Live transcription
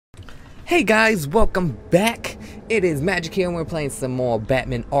Hey guys, welcome back. It is Magic here and we're playing some more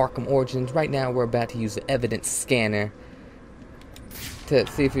Batman Arkham Origins. Right now we're about to use the evidence scanner to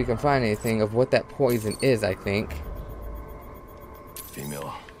see if we can find anything of what that poison is, I think.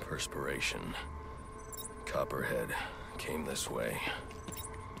 Female perspiration. Copperhead came this way.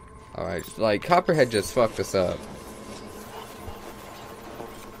 Alright, like Copperhead just fucked us up.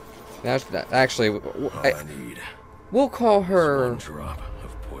 Now, actually, we'll call her... one drop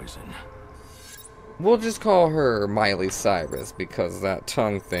of poison. We'll just call her Miley Cyrus because that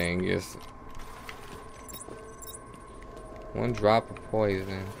tongue thing is... one drop of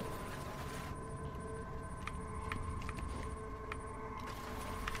poison.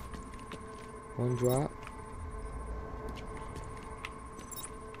 One drop?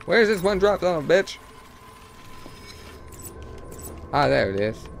 Where's this one drop, son of a bitch? Ah, there it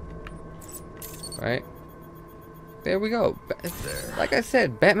is. Right? There we go. There. Like I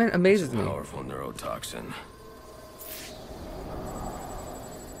said, Batman amazes me. Powerful neurotoxin.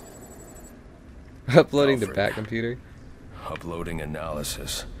 Uploading to Alfred. Bat computer. Uploading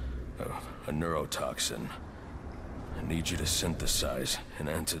analysis of a neurotoxin. I need you to synthesize an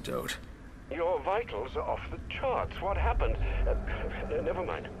antidote. Your vitals are off the charts. What happened? Never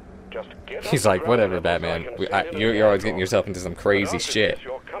mind. Just get He's off like, the whatever, ground Batman. so I can send in You're an always airport. getting yourself into some crazy But after shit. this,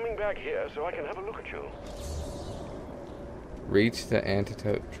 you're coming back here so I can have a look at you. Reach the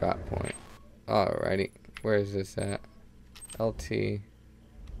antidote drop point. Alrighty. Where is this at? LT.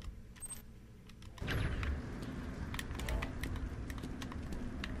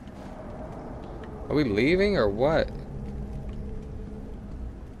 Are we leaving or what?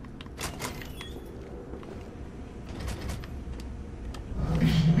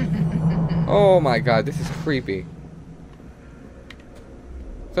 Oh my god, this is creepy.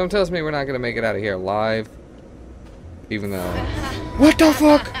 Something tells me we're not gonna make it out of here alive. Even though... What the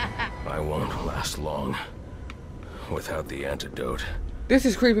fuck? I won't last long without the antidote. This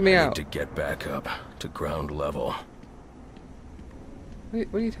is creeping me I out. need to get back up to ground level.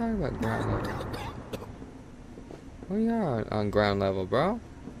 Wait, what are you talking about, ground level? We are on ground level, bro.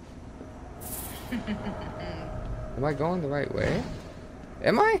 Am I going the right way?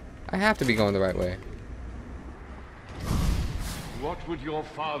 Am I? I have to be going the right way. What would your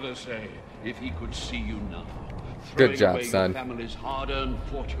father say if he could see you now? Good job, away son. Your family's hard-earned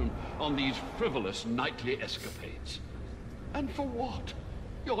fortune on these frivolous nightly escapades. And for what?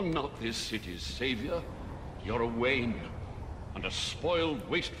 You're not this city's savior. You're a Wayne. And a spoiled,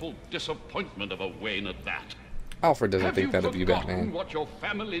 wasteful disappointment of a Wayne at that. Alfred doesn't Have think that of you, forgotten Batman. what your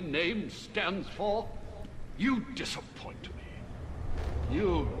family name stands for? You disappoint me.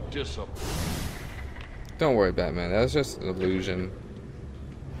 You disappoint. Don't worry, Batman. That was just an illusion.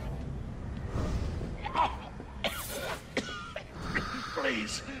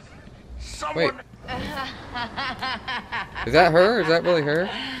 Please, Wait. someone. Is that her? Is that really her?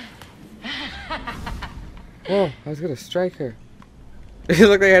 Whoa, I was gonna strike her. It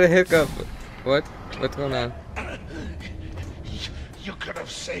looked like I had a hiccup. What? What's going on? You could have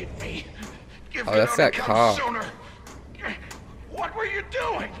saved me. You Oh, that's that cop. Sooner. What were you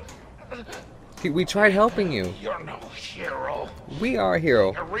doing? We tried helping you. You're no hero. We are a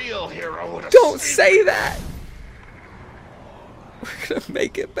hero. A real hero would have Don't saved say that! We're gonna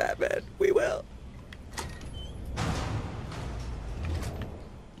make it, Batman. We will.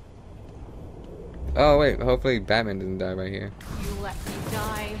 Oh, wait. Hopefully Batman doesn't die right here. You let me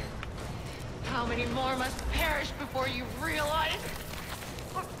die. How many more must perish before you realize?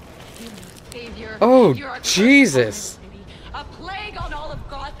 You savior. Oh, You're a curse Jesus. on this city, a plague on all of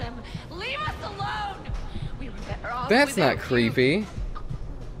Gotham. Leave us alone. We were better off That's without not creepy. You.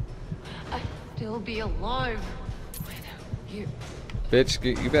 I'd still be alive without you.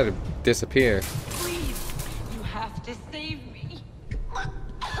 Bitch, you better disappear. Please, you have to save me.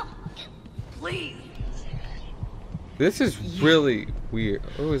 Please. This is really weird.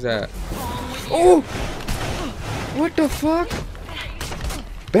 What was that? Oh! What the fuck?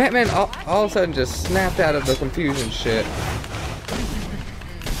 Batman all of a sudden just snapped out of the confusion shit.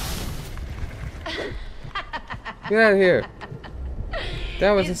 Get out of here.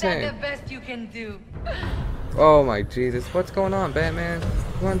 That was Is that insane. the best you can do? Oh my Jesus. What's going on, Batman?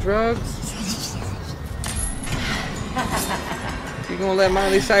 You on drugs? You gonna let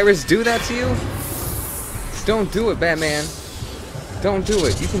Miley Cyrus do that to you? Don't do it, Batman. Don't do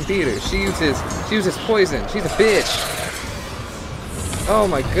it. You can beat her. She uses poison. She's a bitch. Oh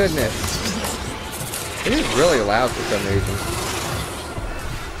my goodness. It is really loud for some reason.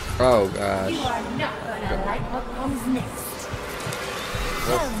 Oh gosh. You are not gonna like what comes next.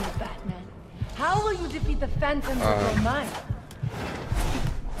 Tell me, Batman, how will you defeat the phantoms of your mind?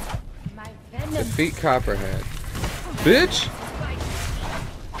 My Defeat Copperhead. Bitch!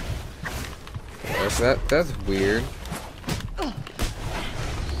 That's weird.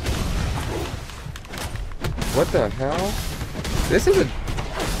 What the hell? This is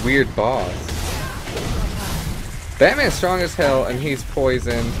a weird boss. Batman's strong as hell and he's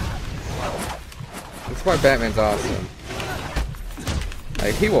poisoned. That's why Batman's awesome.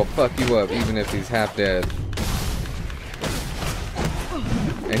 Like, he will fuck you up even if he's half dead.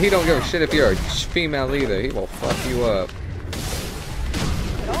 And he don't give a shit if you're a female either. He will fuck you up.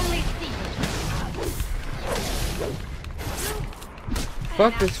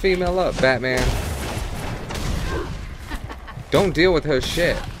 Fuck this female up, Batman. Don't deal with her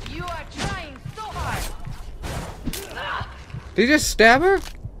shit. You are trying so hard. Did you just stab her?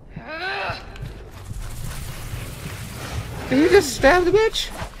 Did you just stab the bitch?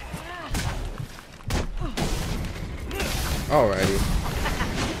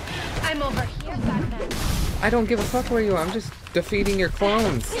 Alrighty. I'm over here, Batman. I don't give a fuck where you are. I'm just defeating your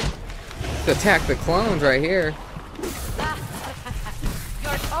clones. Let's attack the clones right here.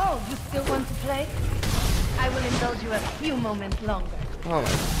 Oh, you still want to play? I will indulge you a few moments longer. Oh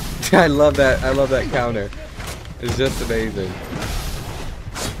my! I love that. I love that counter. It's just amazing.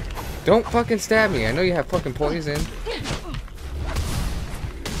 Don't fucking stab me. I know you have fucking poison.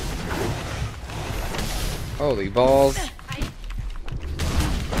 Holy balls!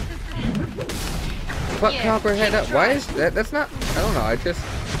 Fuck Copperhead up. Why is that? That's not. I don't know. I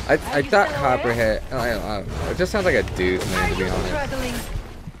thought Copperhead. I don't know. It just sounds like a dude's name, to be honest.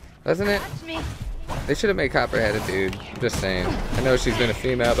 Doesn't it? They should have made Copperhead a dude. I'm just saying. I know she's been a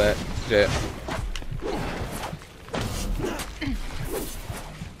female, but shit.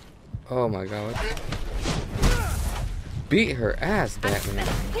 Oh my god. Beat her ass, Batman.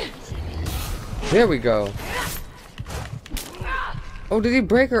 There we go. Oh, did he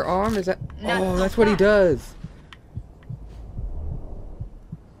break her arm? Is that... Oh, that's what he does.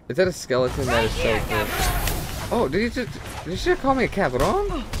 Is that a skeleton? That is so cool. Oh, did she just call me a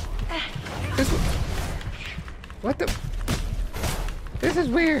cabron? What the? This is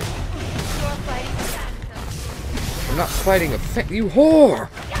weird. I'm not fighting a you whore!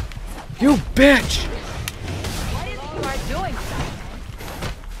 You bitch! What is it you are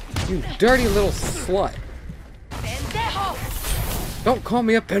doing, You dirty little slut. Pendejo! Don't call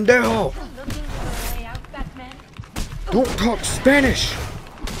me a pendejo! Looking for a way out, Batman? Don't talk Spanish!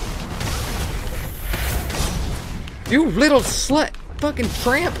 You little slut! Fucking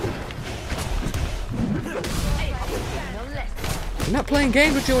tramp! I'm not playing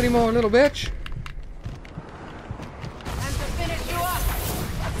games with you anymore, little bitch. Time to finish you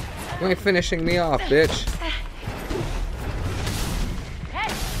off. You ain't finishing me off, bitch.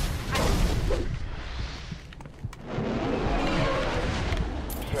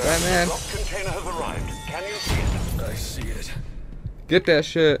 Batman. Lock container has arrived. Can you see it? I see it. Get that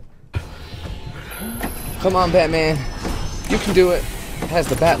shit. Come on, Batman. You can do it. It has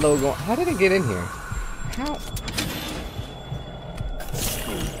the bat logo. How did it get in here? How?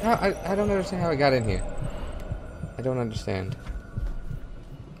 I don't understand how it got in here. I don't understand.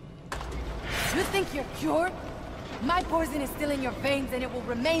 You think you're cured? My poison is still in your veins and it will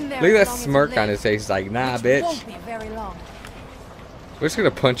remain there. Look at as that long as smirk you live, on his face. He's like, nah, which bitch. won't be very long. We're just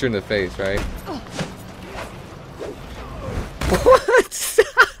gonna punch her in the face, right? What?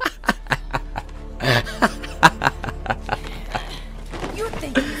 You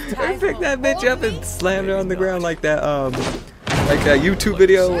think these I ties picked will that bitch hold up me? and slammed her on the ground like that YouTube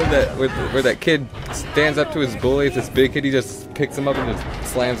video where that kid stands up to his bullies. This big kid, he just picks him up and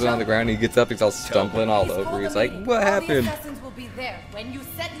just slams it on the ground. And he gets up, he's all stumbling all Please over. follow He's me. like, "What All happened?" The assassins will be there. When you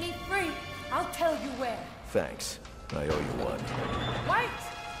set me free, I'll tell you where. Thanks. I owe you one. Wait!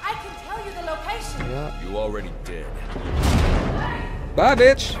 I can tell you the location. Yeah. You already did. Bye,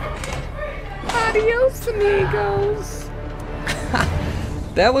 bitch. Adios, amigos.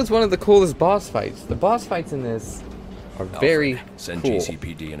 That was one of the coolest boss fights. The boss fights in this are very Alfred, send cool.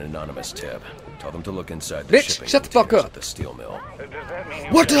 GCPD an anonymous tip. Tell them to look inside the Bitch, shipping shut the fuck containers up. at the steel mill. Does that mean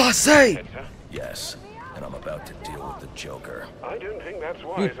you What did I say? Yes, and I'm about to deal with the Joker. I don't think that's You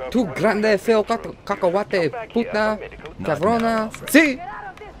wise. tu grande feo cacahuate puta cabrona. See?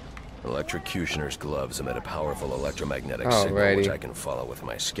 Electrocutioner's gloves emit a powerful electromagnetic Alrighty. signal which I can follow with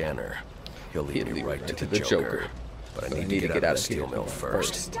my scanner. He'll lead me right to the Joker. But I need to get out of the steel mill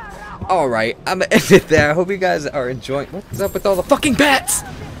first. Alright, I'm gonna end it there. I hope you guys are enjoying. What's up with all the fucking bats?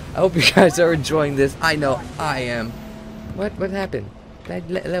 I hope you guys are enjoying this. I know I am. What happened?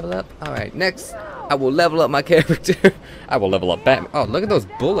 Did I level up? Alright, next I will level up my character. I will level up Batman. Oh, look at those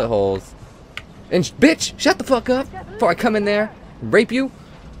bullet holes. And bitch, shut the fuck up before I come in there and rape you.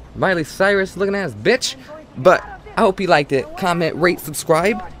 Miley Cyrus looking ass bitch. But I hope you liked it. Comment, rate,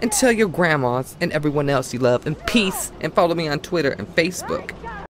 subscribe, and tell your grandmas and everyone else you love. And peace. And follow me on Twitter and Facebook.